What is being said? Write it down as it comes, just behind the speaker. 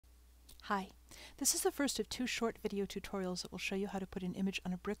Hi, this is the first of two short video tutorials that will show you how to put an image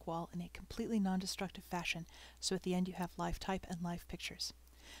on a brick wall in a completely non-destructive fashion, so at the end you have live type and live pictures.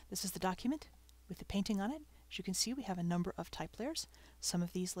 This is the document with the painting on it. As you can see, we have a number of type layers. Some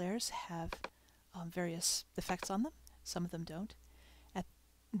of these layers have various effects on them, some of them don't. At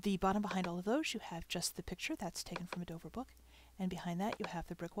the bottom behind all of those you have just the picture that's taken from a Dover book, and behind that you have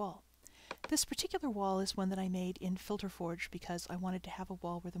the brick wall. This particular wall is one that I made in FilterForge because I wanted to have a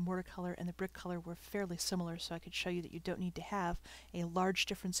wall where the mortar color and the brick color were fairly similar, so I could show you that you don't need to have a large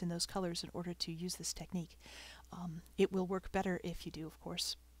difference in those colors in order to use this technique. It will work better if you do, of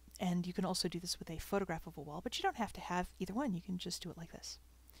course, and you can also do this with a photograph of a wall, but you don't have to have either one. You can just do it like this.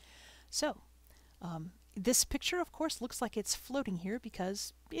 So, this picture, of course, looks like it's floating here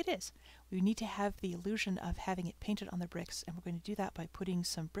because it is. We need to have the illusion of having it painted on the bricks, and we're going to do that by putting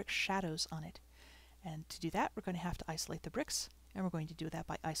some brick shadows on it. And to do that, we're going to have to isolate the bricks, and we're going to do that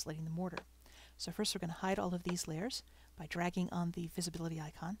by isolating the mortar. So first we're going to hide all of these layers by dragging on the visibility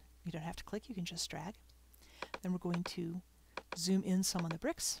icon. You don't have to click, you can just drag. Then we're going to zoom in some on the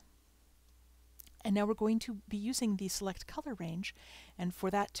bricks. And now we're going to be using the select color range, and for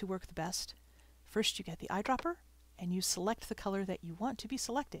that to work the best, first you get the eyedropper and you select the color that you want to be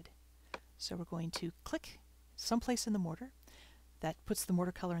selected. So we're going to click someplace in the mortar. That puts the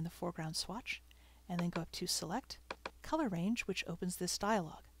mortar color in the foreground swatch, and then go up to Select, Color Range, which opens this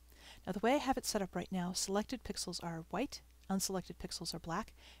dialog. Now the way I have it set up right now, selected pixels are white, unselected pixels are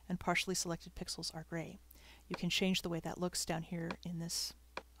black, and partially selected pixels are gray. You can change the way that looks down here in this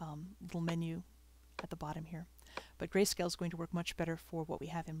little menu at the bottom here, but grayscale is going to work much better for what we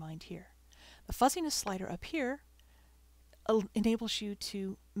have in mind here. The fuzziness slider up here enables you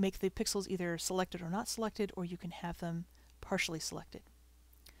to make the pixels either selected or not selected, or you can have them partially selected.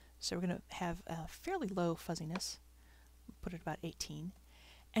 So we're going to have a fairly low fuzziness, put it about 18.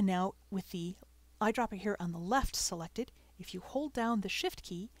 And now with the eyedropper here on the left selected, if you hold down the Shift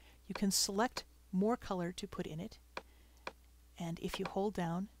key, you can select more color to put in it. And if you hold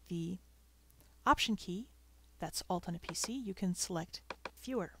down the Option key, that's Alt on a PC, you can select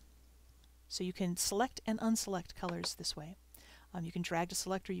fewer. So you can select and unselect colors this way. You can drag to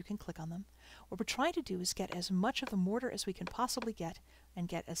select or you can click on them. What we're trying to do is get as much of the mortar as we can possibly get and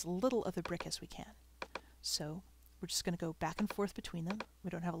get as little of the brick as we can. So we're just going to go back and forth between them. We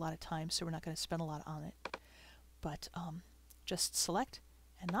don't have a lot of time, so we're not going to spend a lot on it. But just select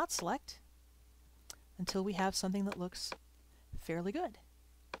and not select until we have something that looks fairly good.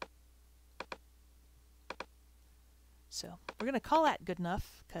 So we're going to call that good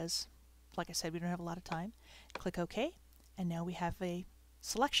enough because, like I said, we don't have a lot of time. Click OK, and now we have a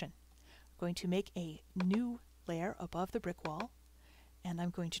selection. I'm going to make a new layer above the brick wall, and I'm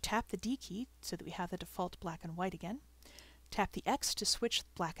going to tap the D key so that we have the default black and white again. Tap the X to switch the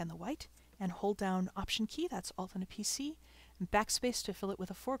black and the white, and hold down Option key, that's Alt on a PC, and backspace to fill it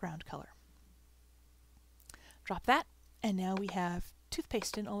with a foreground color. Drop that, and now we have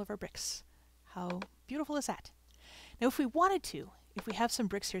toothpaste in all of our bricks. How beautiful is that? Now if we wanted to, if we have some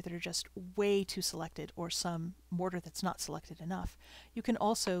bricks here that are just way too selected, or some mortar that's not selected enough, you can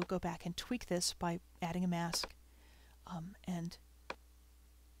also go back and tweak this by adding a mask and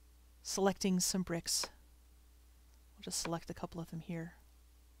selecting some bricks. I'll just select a couple of them here,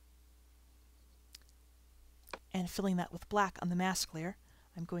 and filling that with black on the mask layer.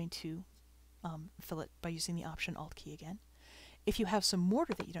 I'm going to fill it by using the Option Alt key again. If you have some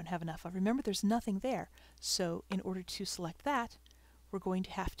mortar that you don't have enough of, remember there's nothing there, so in order to select that, we're going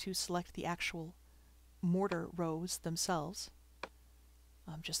to have to select the actual mortar rows themselves,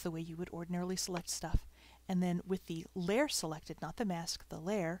 just the way you would ordinarily select stuff. And then with the layer selected, not the mask, the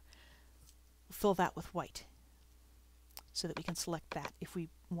layer, fill that with white so that we can select that if we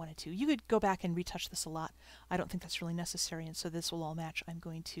wanted to. You could go back and retouch this a lot. I don't think that's really necessary, and so this will all match. I'm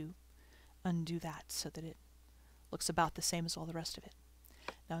going to undo that so that it looks about the same as all the rest of it.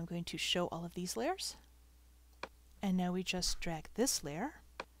 Now I'm going to show all of these layers. And now we just drag this layer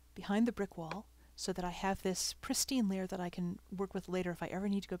behind the brick wall so that I have this pristine layer that I can work with later. If I ever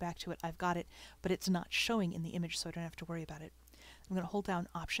need to go back to it, I've got it, but it's not showing in the image, so I don't have to worry about it. I'm going to hold down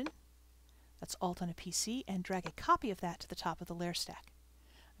Option, that's Alt on a PC, and drag a copy of that to the top of the layer stack.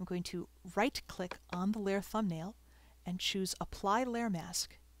 I'm going to right-click on the layer thumbnail and choose Apply Layer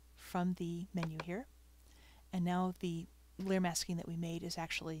Mask from the menu here. And now the layer masking that we made is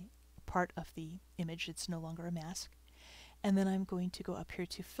actually part of the image. It's no longer a mask. And then I'm going to go up here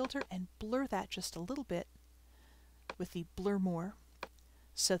to Filter and blur that just a little bit with the Blur More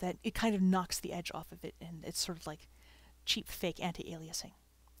so that it kind of knocks the edge off of it, and it's sort of like cheap fake anti-aliasing.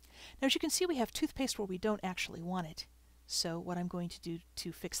 Now as you can see, we have toothpaste where we don't actually want it. So what I'm going to do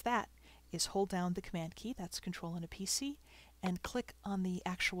to fix that is hold down the Command key, that's Control on a PC, and click on the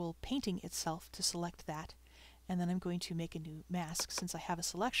actual painting itself to select that. And then I'm going to make a new mask. Since I have a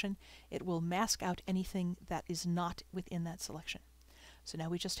selection, it will mask out anything that is not within that selection. So now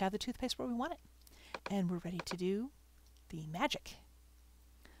we just have the toothpaste where we want it. And we're ready to do the magic.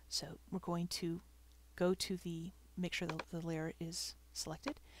 So we're going to go to make sure the layer is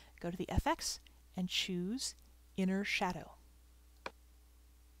selected, go to the FX and choose Inner Shadow.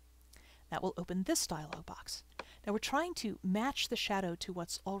 That will open this dialog box. Now we're trying to match the shadow to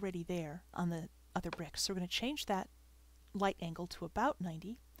what's already there on the other brick. So we're going to change that light angle to about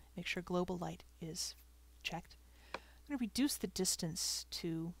 90. Make sure global light is checked. I'm going to reduce the distance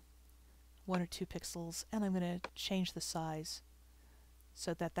to 1 or 2 pixels, and I'm going to change the size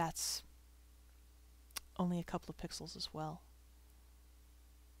so that that's only a couple of pixels as well.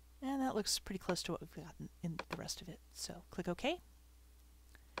 And that looks pretty close to what we've got in the rest of it. So click OK.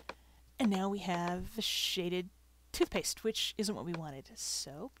 And now we have a shaded toothpaste, which isn't what we wanted.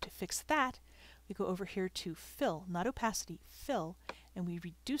 So to fix that, we go over here to Fill, not Opacity, Fill, and we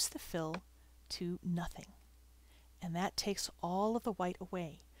reduce the fill to nothing. And that takes all of the white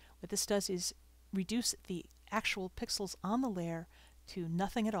away. What this does is reduce the actual pixels on the layer to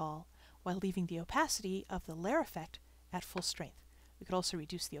nothing at all, while leaving the opacity of the layer effect at full strength. We could also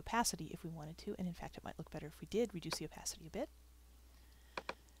reduce the opacity if we wanted to, and in fact it might look better if we did reduce the opacity a bit.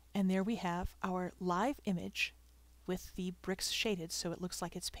 And there we have our live image with the bricks shaded so it looks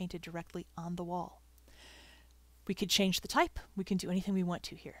like it's painted directly on the wall. We could change the type. We can do anything we want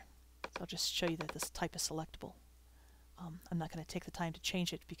to here. So I'll just show you that this type is selectable. I'm not going to take the time to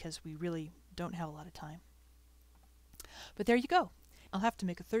change it because we really don't have a lot of time. But there you go. I'll have to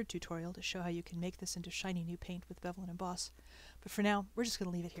make a third tutorial to show how you can make this into shiny new paint with Bevel and Emboss. But for now, we're just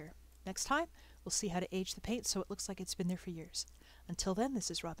going to leave it here. Next time, we'll see how to age the paint so it looks like it's been there for years. Until then,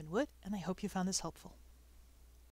 this is Robin Wood, and I hope you found this helpful.